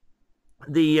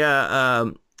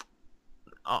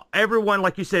 Everyone,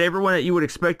 like you said, everyone that you would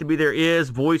expect to be there is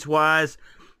voice-wise.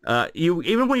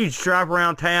 Even when you drive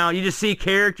around town, you just see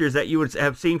characters that you would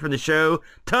have seen from the show.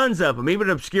 Tons of them,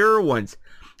 even obscure ones.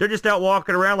 They're just out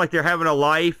walking around like they're having a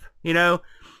life, you know.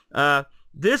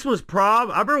 This was I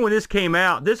remember when this came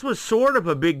out, this was sort of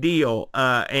a big deal,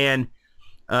 and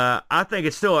I think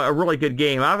it's still a really good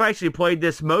game. I've actually played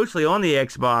this mostly on the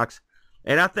Xbox,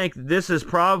 and I think this is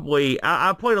probably,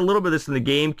 I played a little bit of this in the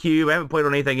GameCube. I haven't played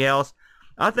on anything else.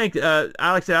 I think,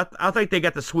 Alex said, I think they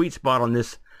got the sweet spot on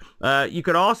this. You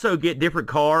could also get different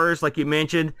cars, like you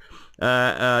mentioned.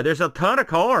 There's a ton of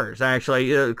cars,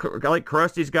 actually. Like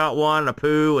Krusty's got one,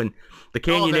 Apu, and the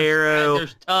Canyon Arrow.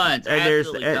 There's tons. And there's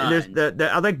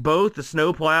I think both the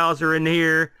snowplows are in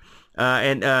here.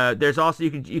 And there's also,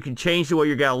 you can change the way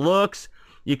your guy looks.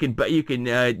 You can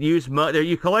use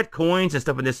you collect coins and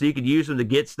stuff in this, so you can use them to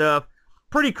get stuff.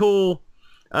 Pretty cool.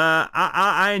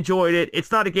 I enjoyed it.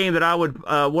 It's not a game that I would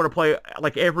want to play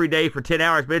like every day for 10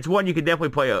 hours, but it's one you can definitely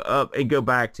play up and go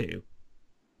back to.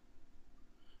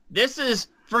 This is,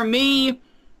 for me,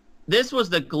 this was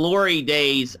the glory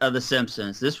days of The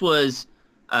Simpsons. This was,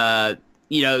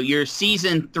 your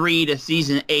season 3 to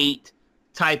season 8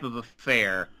 type of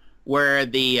affair, where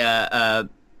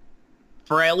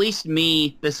for at least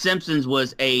me, The Simpsons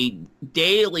was a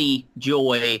daily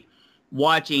joy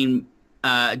watching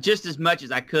just as much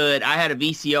as I could. I had a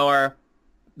VCR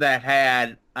that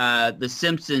had The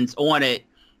Simpsons on it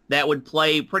that would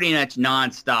play pretty much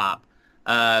nonstop.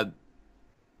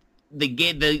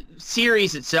 The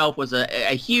series itself was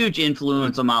a huge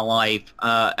influence on my life.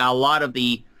 A lot of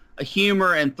the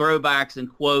humor and throwbacks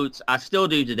and quotes I still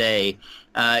do today.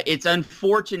 It's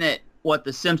unfortunate what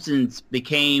The Simpsons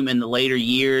became in the later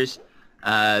years,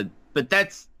 but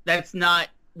that's not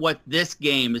what this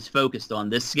game is focused on.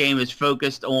 This game is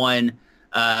focused on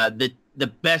the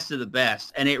best of the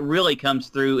best, and it really comes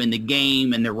through in the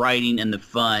game and the writing and the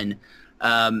fun.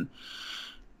 And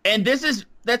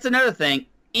that's another thing.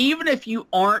 Even if you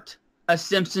aren't a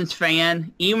Simpsons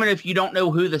fan, even if you don't know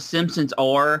who the Simpsons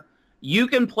are, you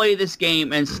can play this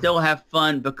game and still have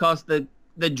fun, because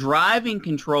the driving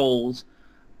controls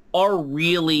are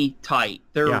really tight.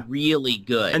 They're really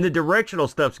good. And the directional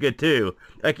stuff's good too.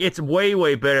 Like, it's way,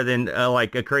 way better than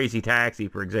like a Crazy Taxi,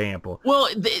 for example. Well,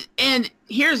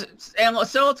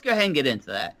 so let's go ahead and get into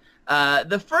that.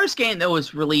 The first game that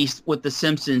was released with the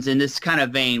Simpsons in this kind of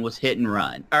vein was Hit and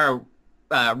Run, or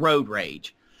Road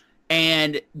Rage.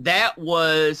 And that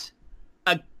was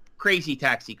a Crazy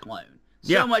Taxi clone.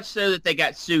 So much so that they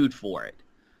got sued for it.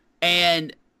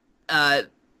 And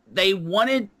they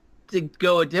wanted to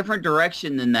go a different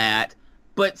direction than that,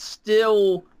 but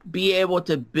still be able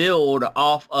to build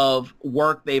off of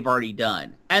work they've already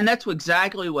done. And that's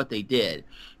exactly what they did.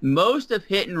 Most of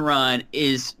Hit and Run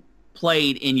is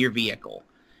played in your vehicle.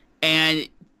 And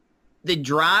the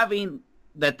driving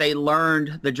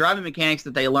mechanics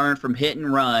that they learned from Hit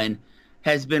and Run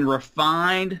has been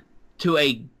refined to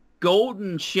a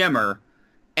golden shimmer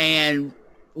and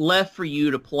left for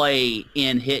you to play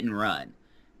in Hit and Run.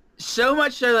 So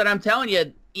much so that I'm telling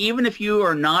you, even if you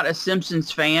are not a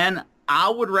Simpsons fan, I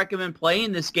would recommend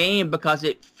playing this game because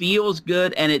it feels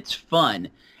good and it's fun.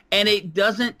 And it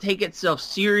doesn't take itself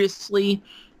seriously.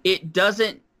 It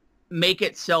doesn't make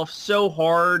itself so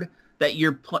hard that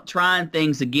you're trying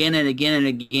things again and again and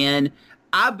again.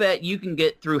 I bet you can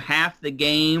get through half the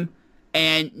game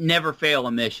and never fail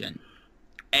a mission.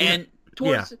 And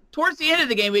towards the end of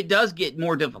the game, it does get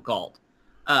more difficult,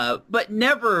 but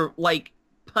never like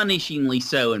punishingly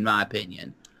so, in my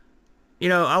opinion. You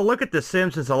know, I look at The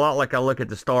Simpsons a lot like I look at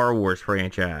the Star Wars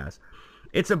franchise.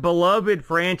 It's a beloved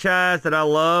franchise that I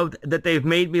loved, that they've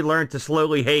made me learn to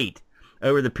slowly hate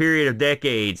over the period of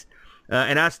decades.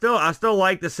 And I still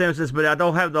like The Simpsons, but I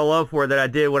don't have the love for it that I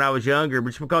did when I was younger,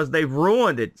 just because they've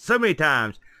ruined it so many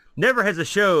times. Never has a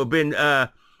show been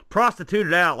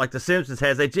prostituted out like The Simpsons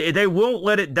has. They won't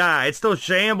let it die. It still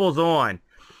shambles on.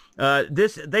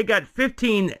 They got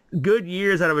 15 good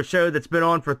years out of a show that's been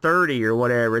on for 30 or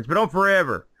whatever. It's been on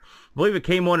forever. I believe it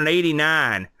came on in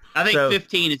 89. I think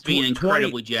 15 is being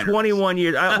incredibly generous. 21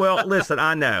 years. Well, listen,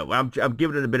 I know. I'm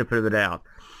giving it the benefit of the doubt.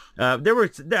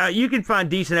 You can find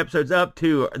decent episodes up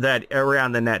to that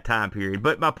around in that time period.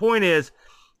 But my point is,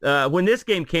 when this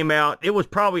game came out, it was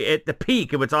probably at the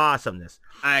peak of its awesomeness.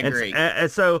 I agree.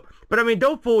 But I mean,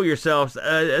 don't fool yourselves.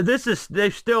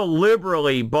 They've still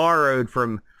liberally borrowed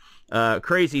from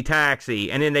Crazy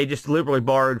Taxi, and then they just liberally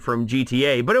borrowed from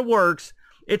GTA. But it works.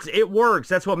 It works.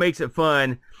 That's what makes it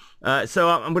fun. So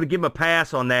I'm going to give them a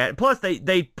pass on that. Plus,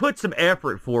 they put some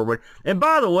effort forward. And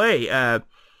by the way,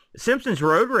 Simpsons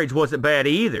Road Rage wasn't bad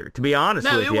either, to be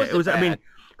honest with you. It was bad. I mean,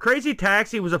 Crazy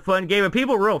Taxi was a fun game, and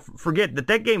people forget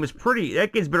that game is that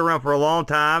game's been around for a long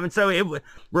time, and so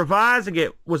revising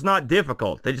it was not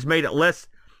difficult. They just made it less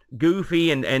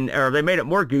goofy, or they made it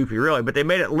more goofy, really, but they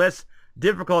made it less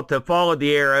difficult to follow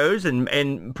the arrows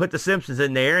and put the Simpsons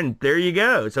in there, and there you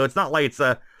go. So it's not like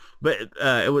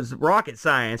it was rocket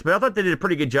science, but I thought they did a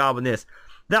pretty good job on this.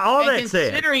 Now,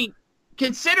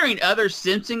 Considering other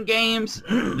Simpson games,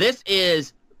 this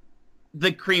is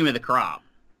the cream of the crop.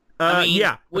 I mean,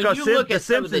 yeah, because when you look the at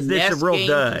Simpsons some of the did some real NES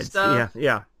duds. stuff,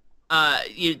 Yeah.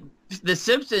 The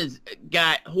Simpsons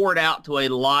got hoarded out to a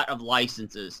lot of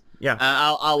licenses. Yeah.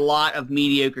 A lot of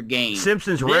mediocre games.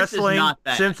 Simpsons Wrestling,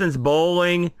 Simpsons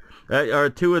Bowling, are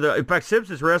two of the. In fact,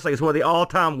 Simpsons Wrestling is one of the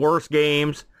all-time worst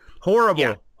games. Horrible.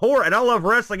 Yeah. And I love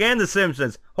wrestling and the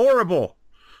Simpsons. Horrible.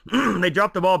 They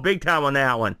dropped the ball big time on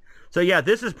that one. So yeah,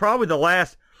 this is probably the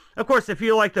last. Of course, if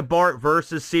you like the Bart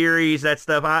versus series, that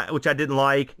stuff, which I didn't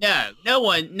like. No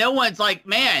one's like,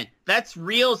 man, that's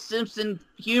real Simpson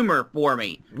humor for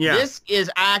me. Yeah. This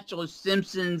is actual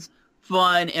Simpsons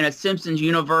fun in a Simpsons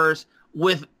universe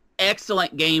with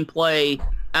excellent gameplay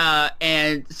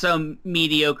and some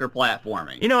mediocre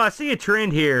platforming. You know, I see a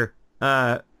trend here,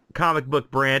 comic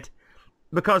book Brent,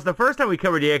 because the first time we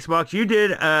covered the Xbox, you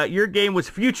did your game was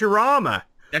Futurama.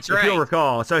 That's right. If you'll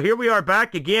recall. So here we are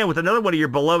back again with another one of your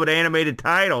beloved animated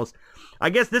titles. I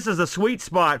guess this is a sweet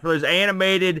spot for those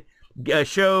animated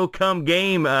show come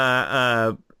game outputs.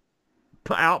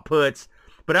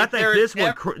 But I think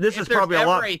this is probably a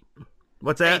lot.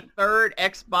 What's that? A third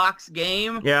Xbox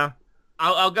game. Yeah.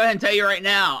 I'll go ahead and tell you right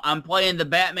now, I'm playing the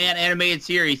Batman animated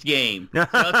series game. So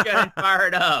let's go ahead and fire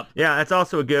it up. Yeah, that's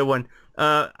also a good one.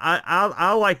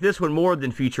 I like this one more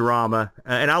than Futurama,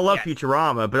 and I love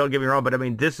Futurama, but don't get me wrong. But I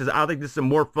mean, I think this is a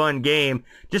more fun game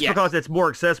just because it's more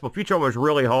accessible. Futurama was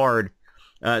really hard.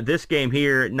 This game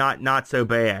here, not so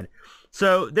bad.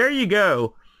 So there you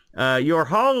go. Your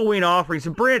Halloween offerings.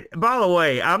 And Brent, by the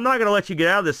way, I'm not going to let you get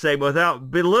out of this segment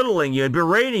without belittling you and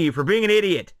berating you for being an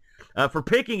idiot, for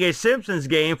picking a Simpsons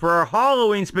game for our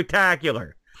Halloween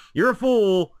spectacular. You're a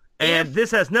fool. And this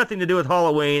has nothing to do with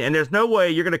Halloween, and there's no way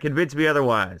you're going to convince me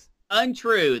otherwise.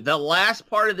 Untrue. The last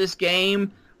part of this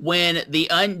game, when the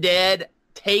undead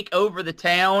take over the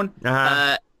town,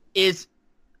 is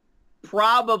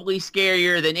probably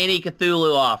scarier than any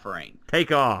Cthulhu offering.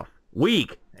 Take off.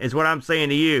 Weak is what I'm saying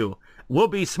to you. We'll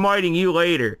be smiting you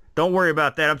later. Don't worry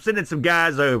about that. I'm sending some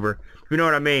guys over, if you know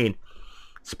what I mean.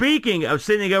 Speaking of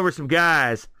sending over some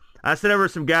guys, I sent over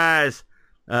some guys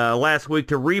last week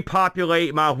to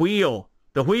repopulate my wheel.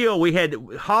 The wheel, we had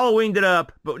Halloweened it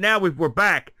up, but now we're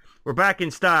back. We're back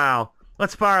in style.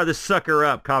 Let's fire this sucker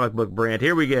up, Comic Book Brent.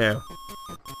 Here we go.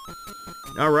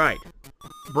 All right.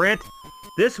 Brent,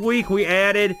 this week we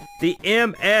added the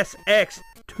MSX2,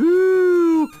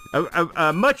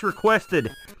 a much requested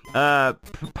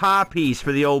pie piece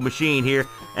for the old machine here.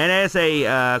 And as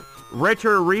a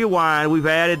retro rewind, we've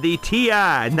added the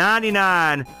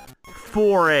TI-99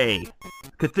 4A.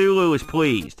 Cthulhu is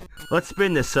pleased. Let's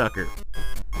spin this sucker.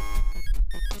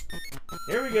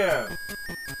 Here we go.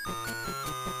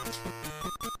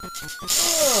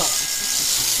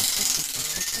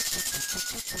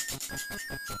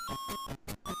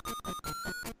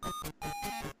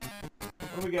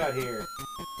 What do we got here?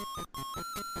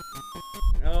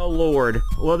 Oh, Lord.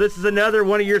 Well, this is another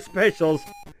one of your specials.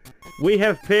 We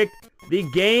have picked the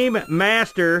Game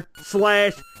Master /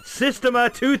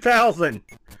 Systema 2000.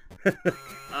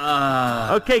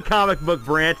 Okay, Comic Book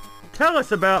Brent, tell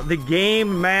us about the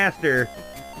Game Master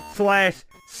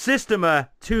 / Systema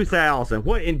 2000.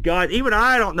 What in God? Even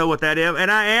I don't know what that is, and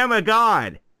I am a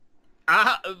god.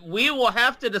 We will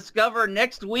have to discover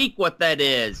next week what that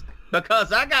is,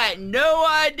 because I got no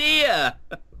idea.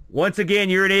 Once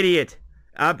again, you're an idiot.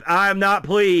 I am not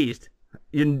pleased.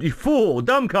 You fool,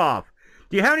 dumbcough.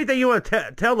 Do you have anything you want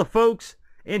to tell the folks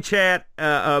in chat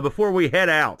before we head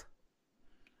out?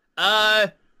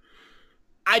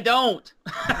 I don't.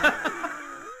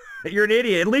 You're an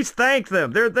idiot. At least thank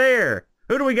them. They're there.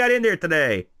 Who do we got in there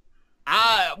today?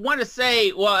 I want to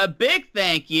say, well, a big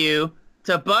thank you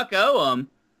to Buck Owen.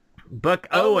 Buck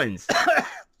Owens.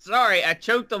 Sorry, I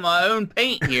choked on my own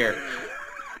paint here.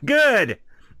 Good.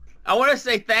 I want to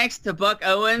say thanks to Buck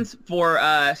Owens for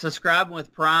subscribing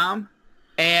with Prime.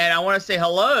 And I want to say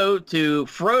hello to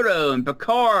Frodo and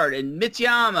Picard and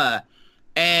Mitsuyama.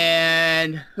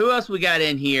 And who else we got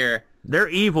in here? Their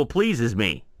evil pleases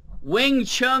me. Wing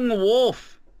Chung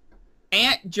Wolf.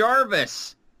 Aunt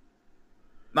Jarvis.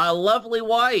 My lovely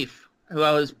wife, who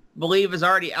I believe is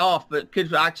already off, but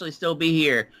could actually still be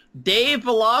here. Dave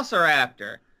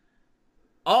Velociraptor.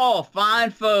 All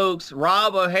fine folks.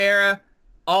 Rob O'Hara.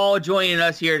 All joining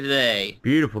us here today.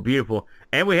 Beautiful, beautiful.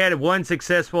 And we had one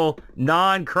successful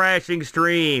non-crashing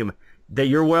stream. That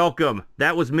you're welcome.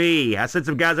 That was me. I sent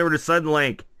some guys over to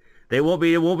Suddenlink. It won't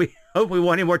be, hopefully we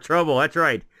won't any more trouble. That's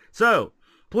right. So,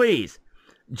 please,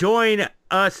 join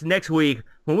us next week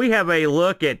when we have a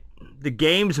look at the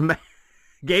Games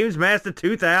Master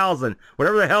 2000.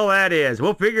 Whatever the hell that is.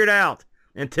 We'll figure it out.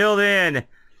 Until then,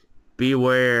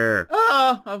 beware.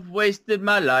 Oh, I've wasted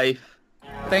my life.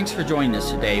 Thanks for joining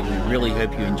us today. We really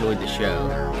hope you enjoyed the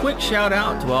show. Quick shout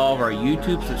out to all of our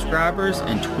YouTube subscribers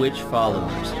and Twitch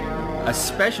followers. A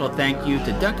special thank you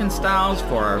to Duncan Styles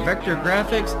for our vector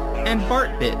graphics and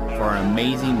BartBit for our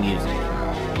amazing music.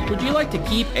 Would you like to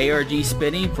keep ARG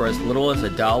spinning for as little as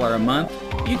 $1 a month?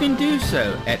 You can do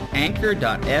so at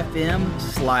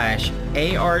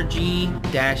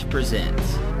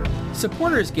anchor.fm/ARG-presents.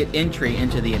 Supporters get entry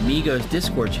into the Amigos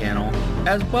Discord channel,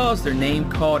 as well as their name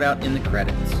called out in the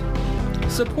credits.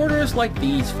 Supporters like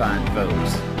these fine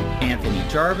folks: Anthony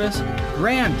Jarvis,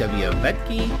 Graham W.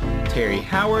 Vetke, Terry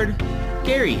Howard,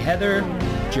 Gary Heather,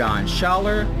 John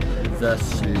Schaller, The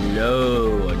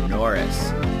Slow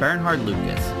Norris, Bernhard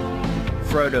Lucas,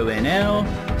 Frodo NL,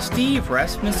 Steve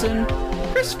Rasmussen,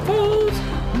 Chris Foles,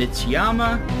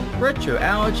 Mitsuyama,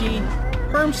 Retroalgy,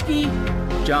 Hermsky,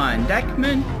 John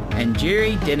Deckman, and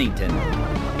Jerry Dennington.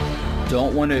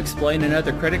 Don't want to explain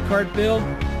another credit card bill?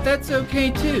 That's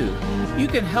okay too. You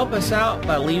can help us out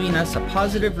by leaving us a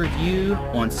positive review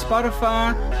on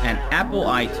Spotify and Apple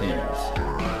iTunes.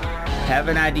 Have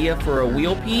an idea for a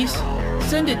wheel piece?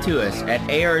 Send it to us at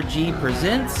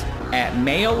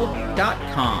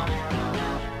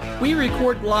argpresents@mail.com. We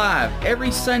record live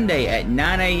every Sunday at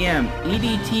 9 a.m.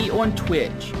 EDT on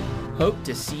Twitch. Hope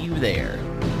to see you there.